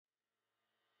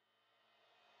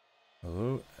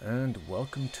Hello and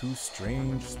welcome to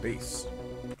Strange Space.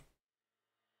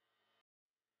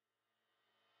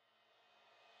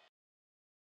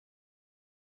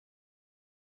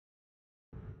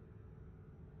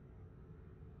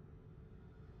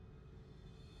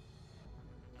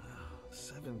 Oh,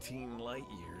 17 light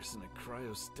years in a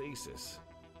cryostasis.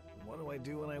 What do I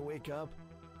do when I wake up?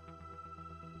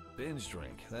 Binge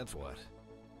drink, that's what.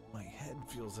 My head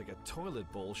feels like a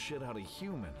toilet bowl shit out of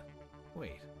human.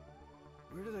 Wait,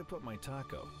 where did I put my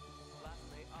taco?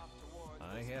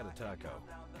 I had a taco.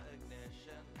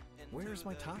 Where's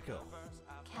my taco?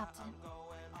 Captain,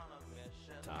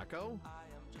 Taco?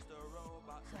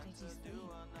 how did you sleep?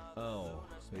 Oh,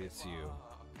 it's you.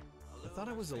 I thought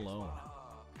I was alone.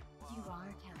 You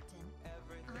are, Captain.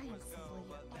 I am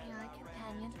simply your AI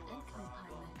companion and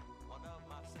co-pilot.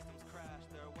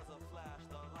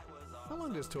 How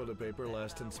long does toilet paper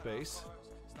last in space?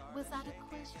 Was that a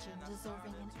question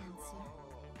deserving an answer?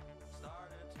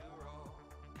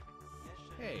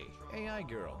 Hey, AI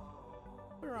girl.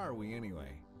 Where are we anyway?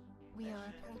 We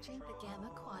are approaching the Gamma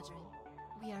Quadrant.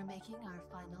 We are making our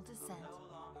final descent.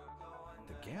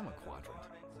 The Gamma Quadrant?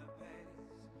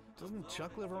 Doesn't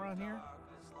Chuck live around here?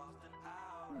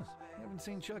 Haven't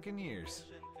seen Chuck in years.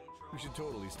 We should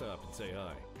totally stop and say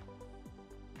hi.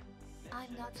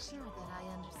 I'm not sure that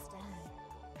I understand.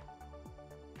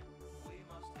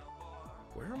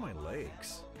 Where are my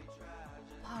legs?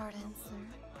 Pardon,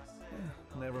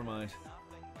 sir. Never mind.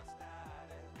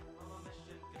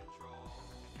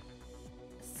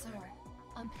 Sir,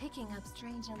 I'm picking up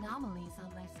strange anomalies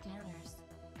on my scanners.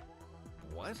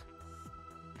 What?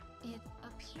 It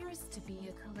appears to be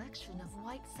a collection of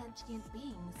white sentient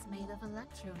beings made of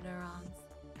electroneurons.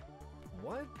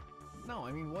 What? No,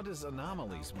 I mean, what does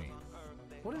anomalies mean?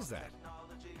 What is that?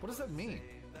 What does that mean?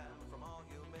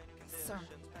 Sir,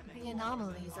 the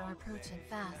anomalies are approaching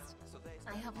fast.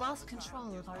 I have lost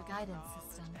control of our guidance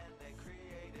system.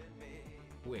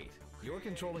 Wait, you're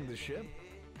controlling the ship?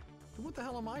 Then what the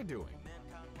hell am I doing?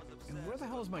 And where the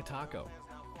hell is my taco?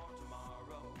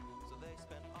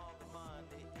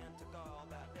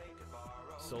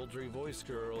 Sultry voice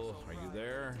girl, are you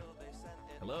there?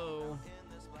 Hello?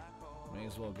 May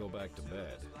as well go back to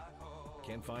bed.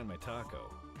 Can't find my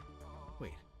taco.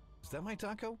 Wait, is that my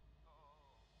taco?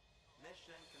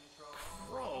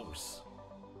 Gross!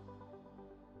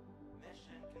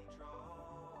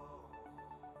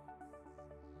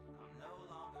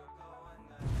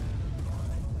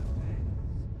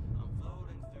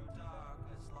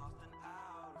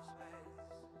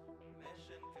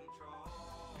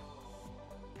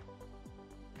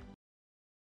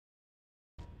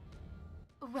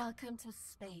 Welcome to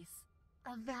space,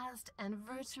 a vast and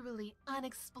virtually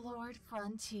unexplored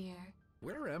frontier.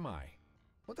 Where am I?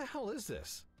 What the hell is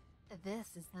this? This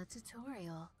is the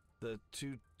tutorial. The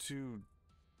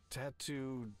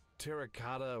tattoo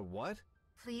terracotta what?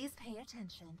 Please pay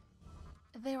attention.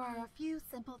 There are a few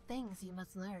simple things you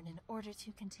must learn in order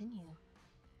to continue.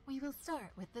 We will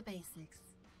start with the basics.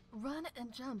 Run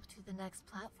and jump to the next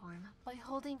platform by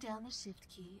holding down the shift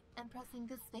key and pressing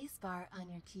the spacebar on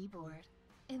your keyboard.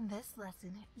 In this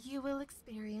lesson, you will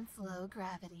experience low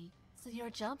gravity, so your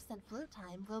jumps and float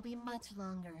time will be much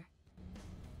longer.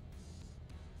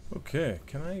 Okay,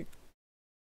 can I...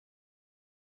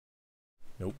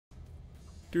 Nope.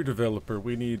 Dear developer,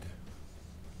 we need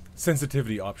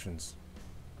sensitivity options.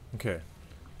 Okay.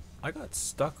 I got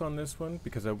stuck on this one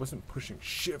because I wasn't pushing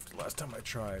shift last time I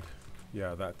tried.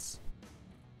 Yeah, that's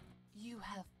You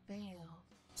have failed.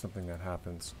 something that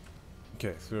happens.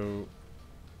 Okay, so...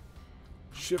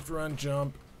 shift, run,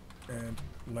 jump, and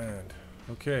land.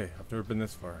 Okay, I've never been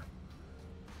this far.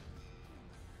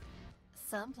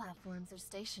 Some platforms are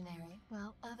stationary,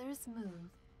 while others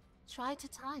move. Try to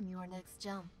time your next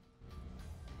jump.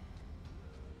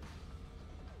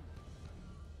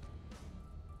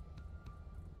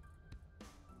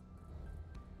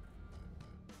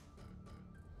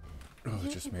 Oh, I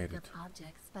You just can made pick it. up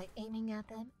objects by aiming at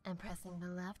them and pressing the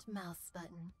left mouse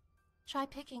button. Try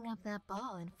picking up that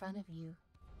ball in front of you.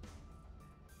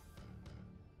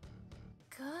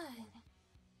 Good.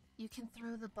 You can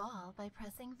throw the ball by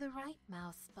pressing the right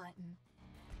mouse button.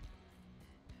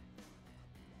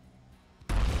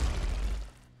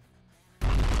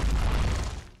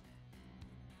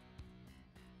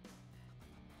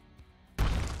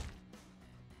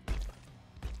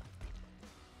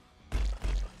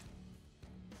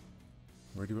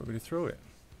 Where do you want me to throw it?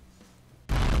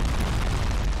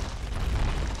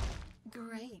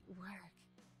 Great work.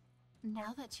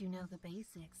 Now that you know the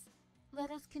basics, let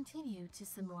us continue to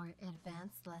some more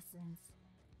advanced lessons.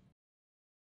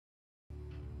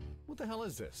 What the hell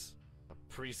is this? A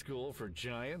preschool for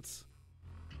giants?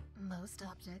 Most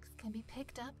objects can be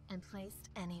picked up and placed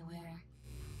anywhere.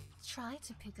 Try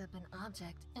to pick up an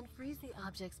object and freeze the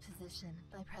object's position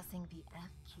by pressing the F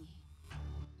key.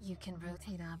 You can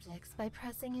rotate objects by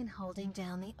pressing and holding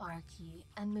down the R key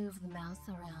and move the mouse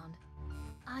around.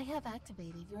 I have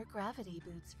activated your gravity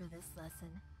boots for this lesson.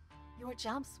 Your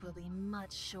jumps will be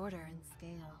much shorter in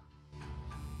scale.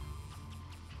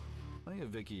 I have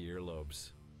Vicky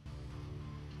earlobes.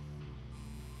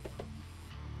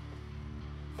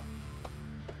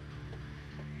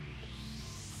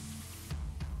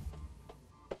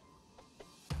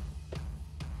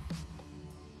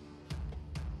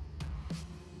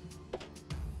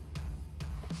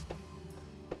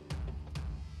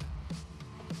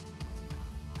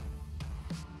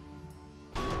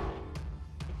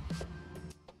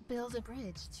 Build a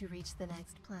bridge to reach the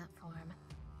next platform.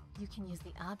 You can use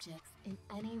the objects in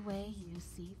any way you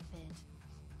see fit.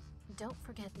 Don't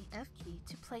forget the F key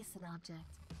to place an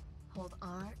object. Hold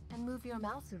R and move your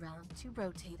mouse around to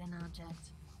rotate an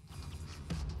object.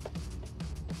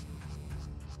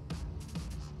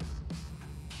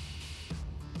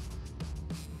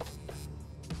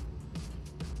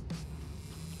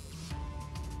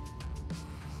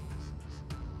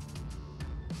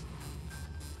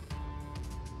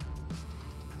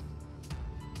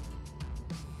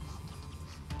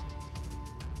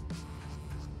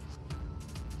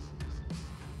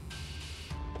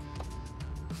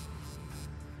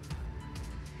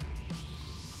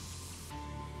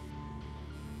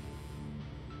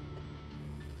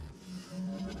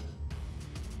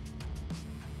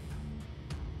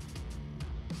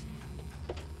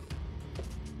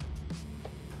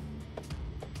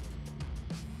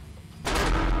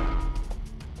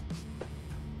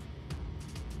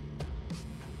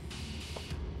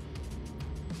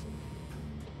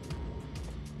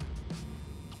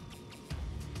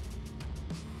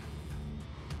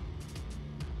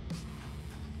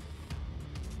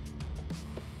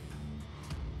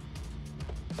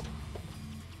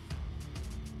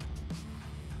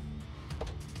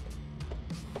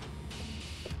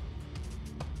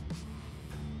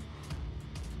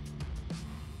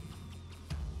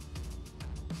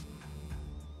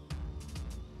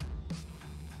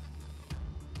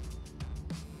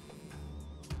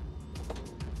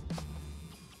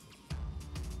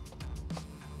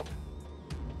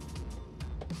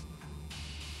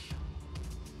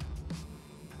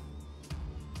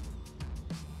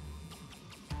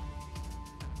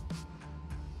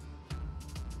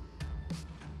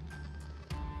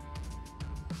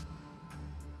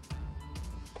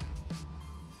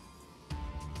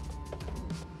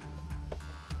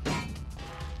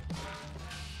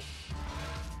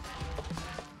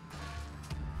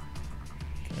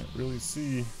 Really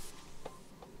see.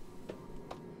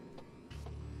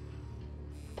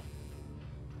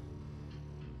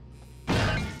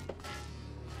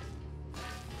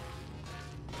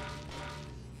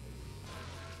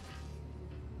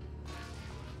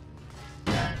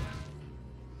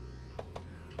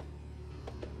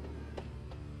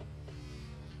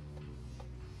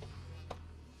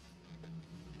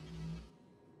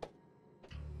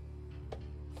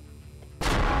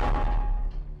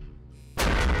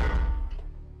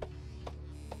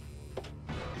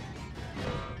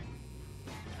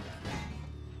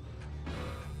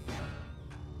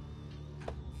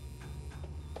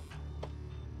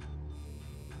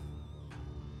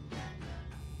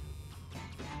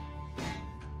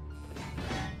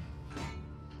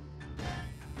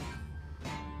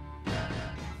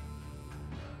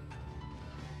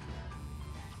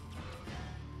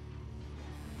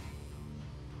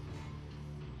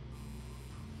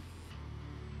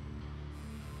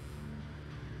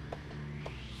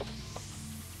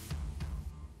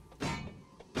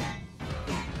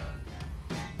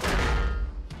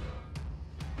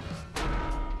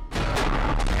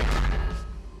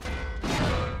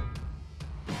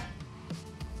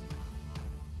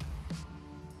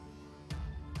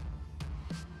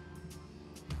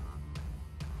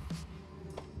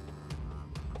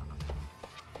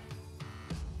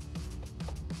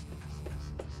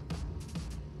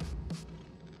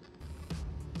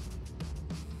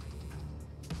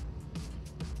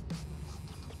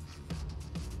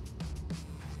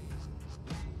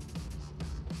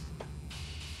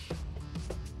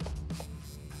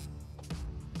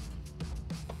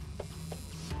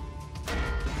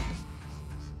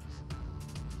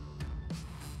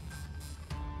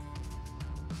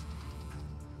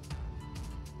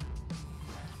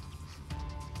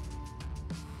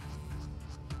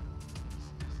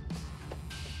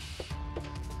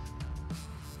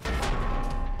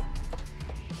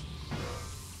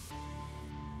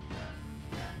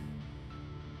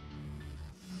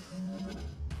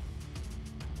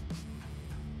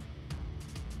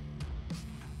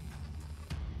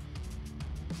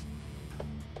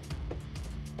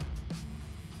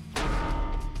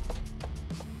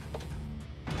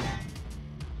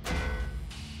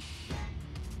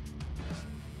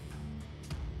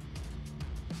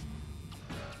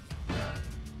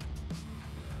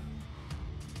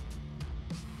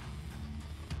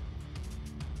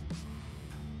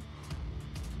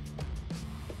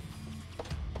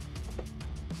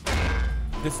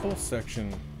 This whole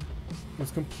section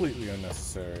was completely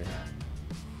unnecessary.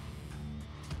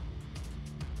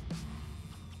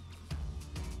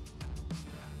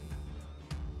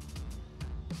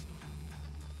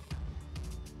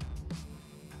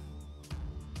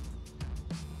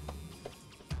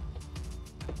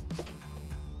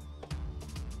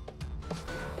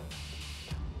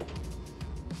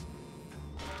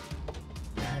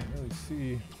 Can't really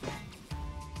see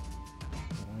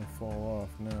when I fall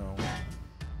off now.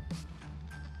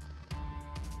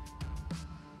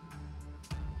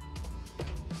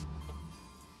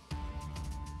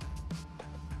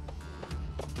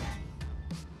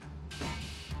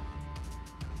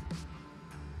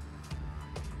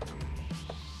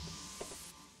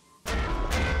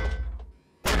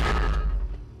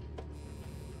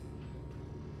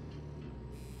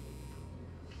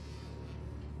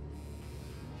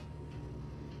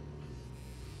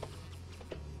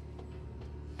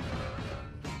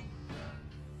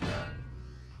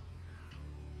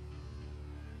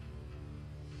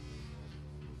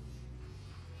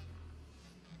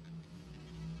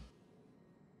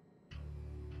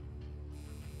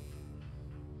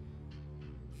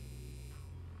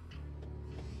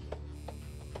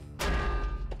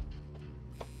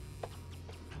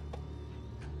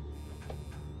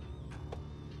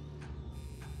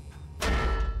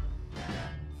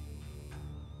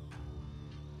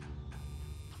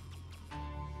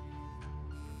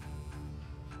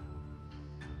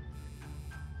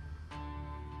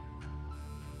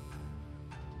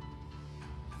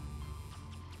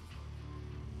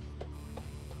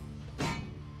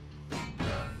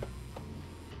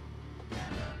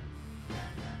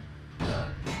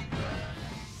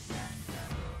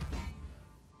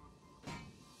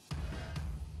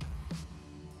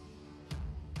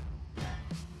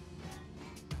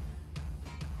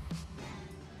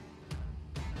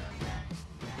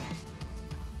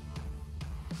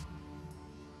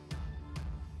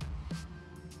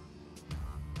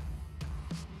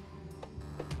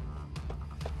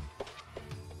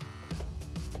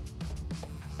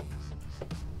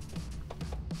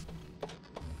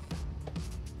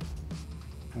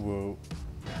 Whoa,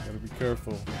 gotta be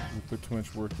careful. We put too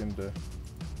much work into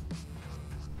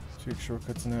take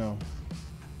shortcuts now.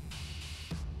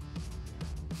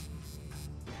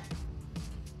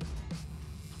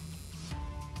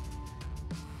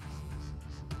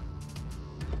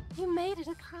 You made it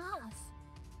across.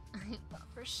 I thought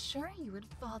for sure you would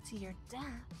fall to your death.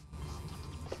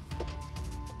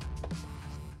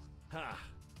 Ha!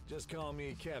 Just call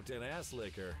me Captain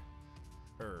Asslicker.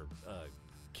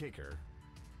 Kicker.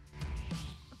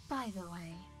 By the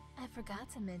way, I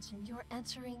forgot to mention you're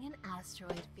entering an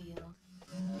asteroid field.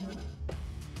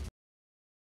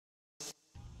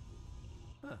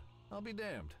 Huh, I'll be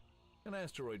damned. An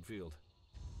asteroid field.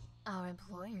 Our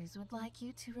employers would like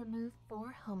you to remove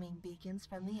 4 homing beacons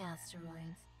from the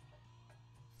asteroids.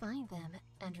 Find them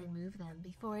and remove them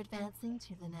before advancing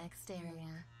to the next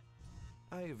area.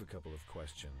 I have a couple of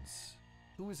questions.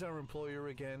 Who is our employer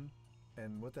again?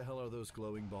 And what the hell are those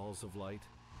glowing balls of light?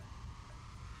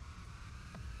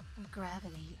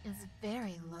 Gravity is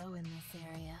very low in this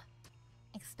area.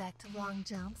 Expect long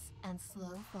jumps and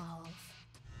slow falls.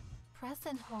 Press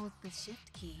and hold the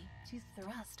shift key to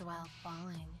thrust while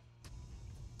falling.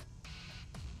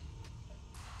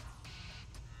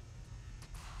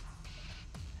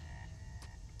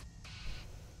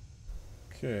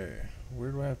 Okay,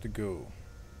 where do I have to go?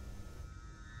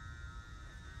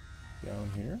 Down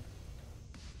here?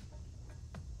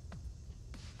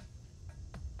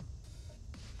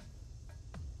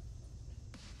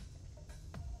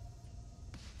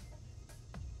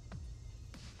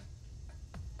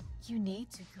 You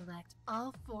need to collect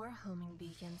all 4 homing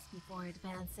beacons before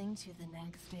advancing to the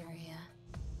next area.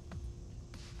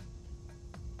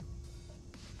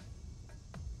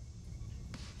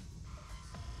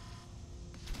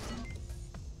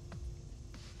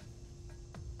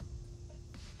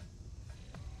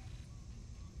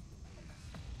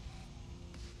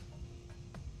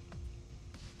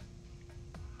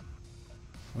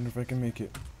 Wonder if I can make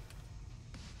it.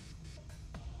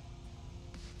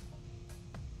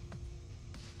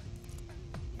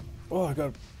 Oh, I got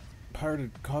a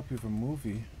pirated copy of a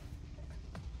movie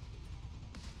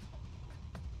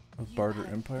of Barter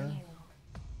have Empire. failed.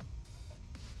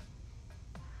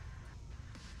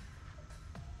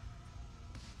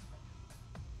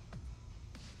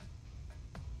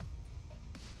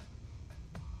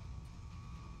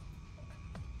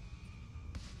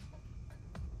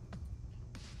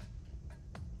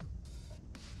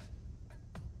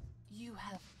 You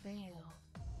have failed.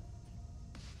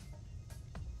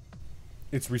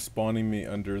 It's respawning me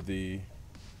under the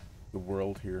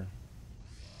world here.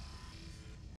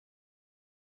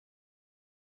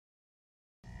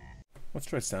 Let's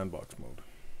try sandbox mode.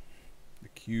 The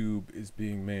cube is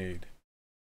being made.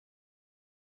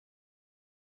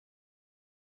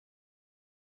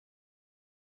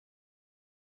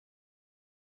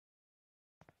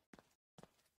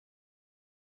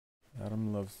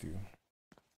 Adam loves you.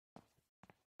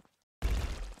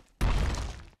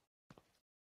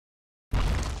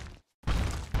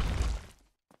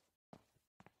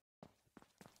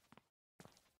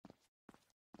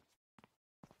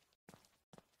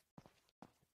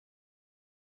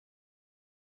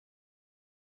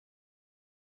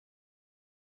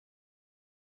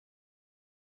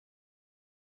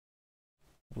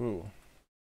 Whoa.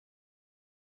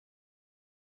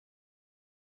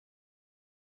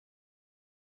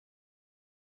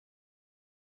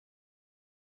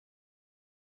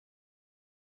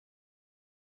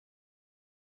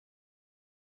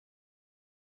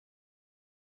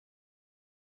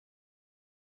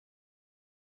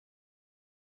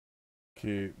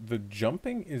 Okay, the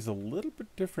jumping is a little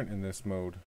bit different in this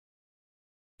mode.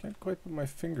 Can't quite put my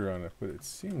finger on it, but it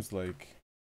seems like...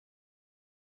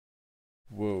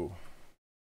 Whoa.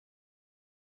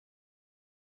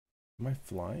 Am I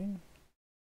flying?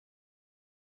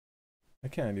 I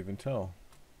can't even tell.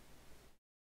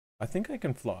 I think I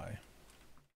can fly.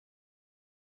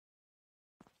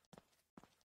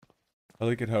 I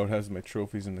like it how it has my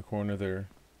trophies in the corner there.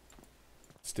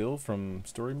 Still from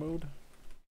story mode?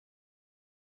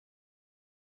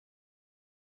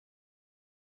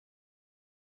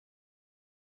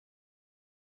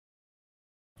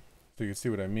 So you can see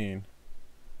what I mean.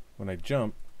 When I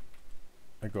jump,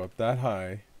 I go up that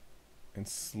high and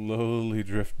slowly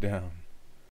drift down.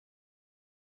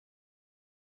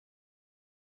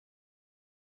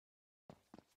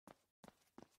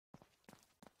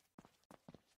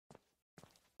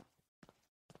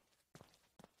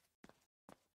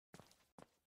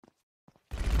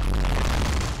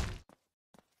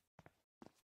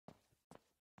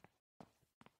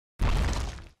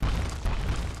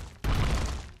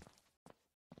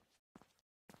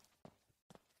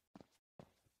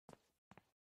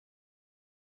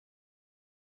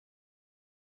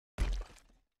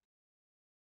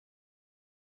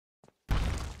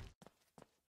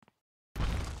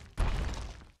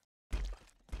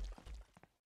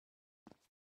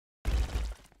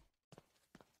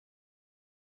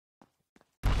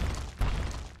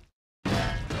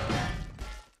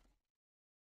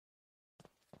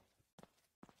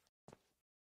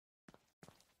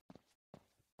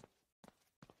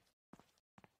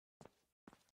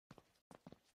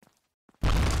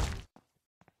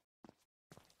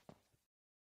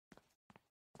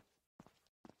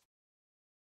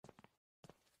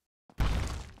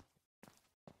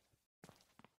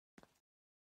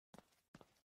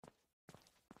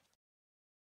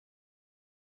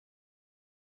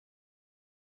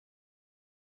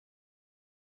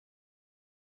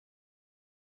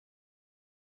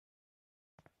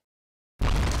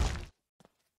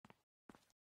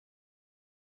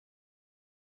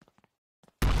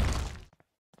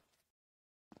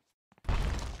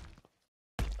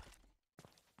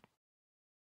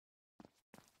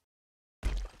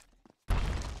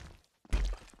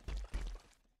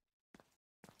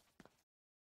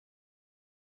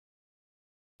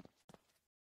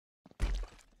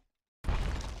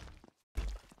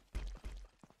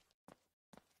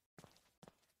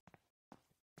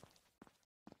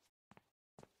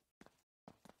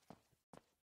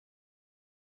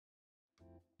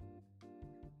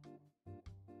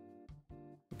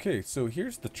 Okay, so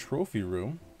here's the trophy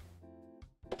room.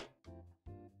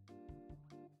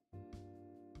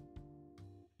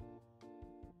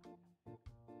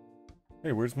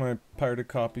 Hey, where's my pirated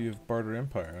copy of Barter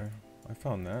Empire? I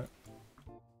found that.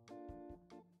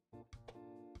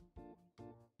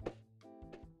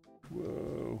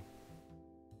 Whoa.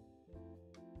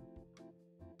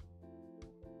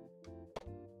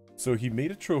 So he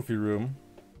made a trophy room,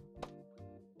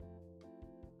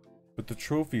 but the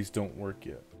trophies don't work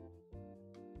yet.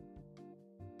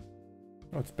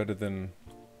 Oh, it's better than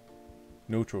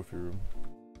no trophy room.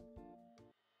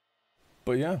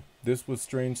 But yeah, this was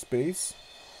Strange Space.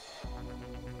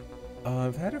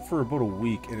 I've had it for about a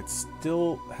week and it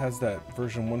still has that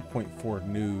version 1.4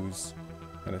 news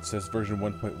and it says version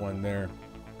 1.1 there.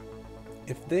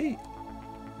 If they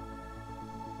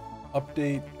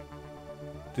update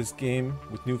this game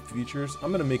with new features,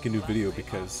 I'm gonna make a new video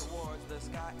because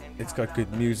it's got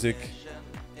good music,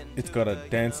 it's got a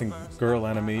dancing girl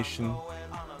animation,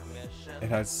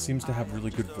 seems to have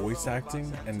really good voice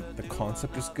acting, and the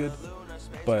concept is good,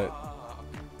 but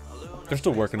they're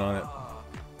still working on it.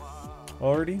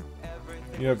 Alrighty,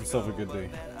 you have yourself a good day.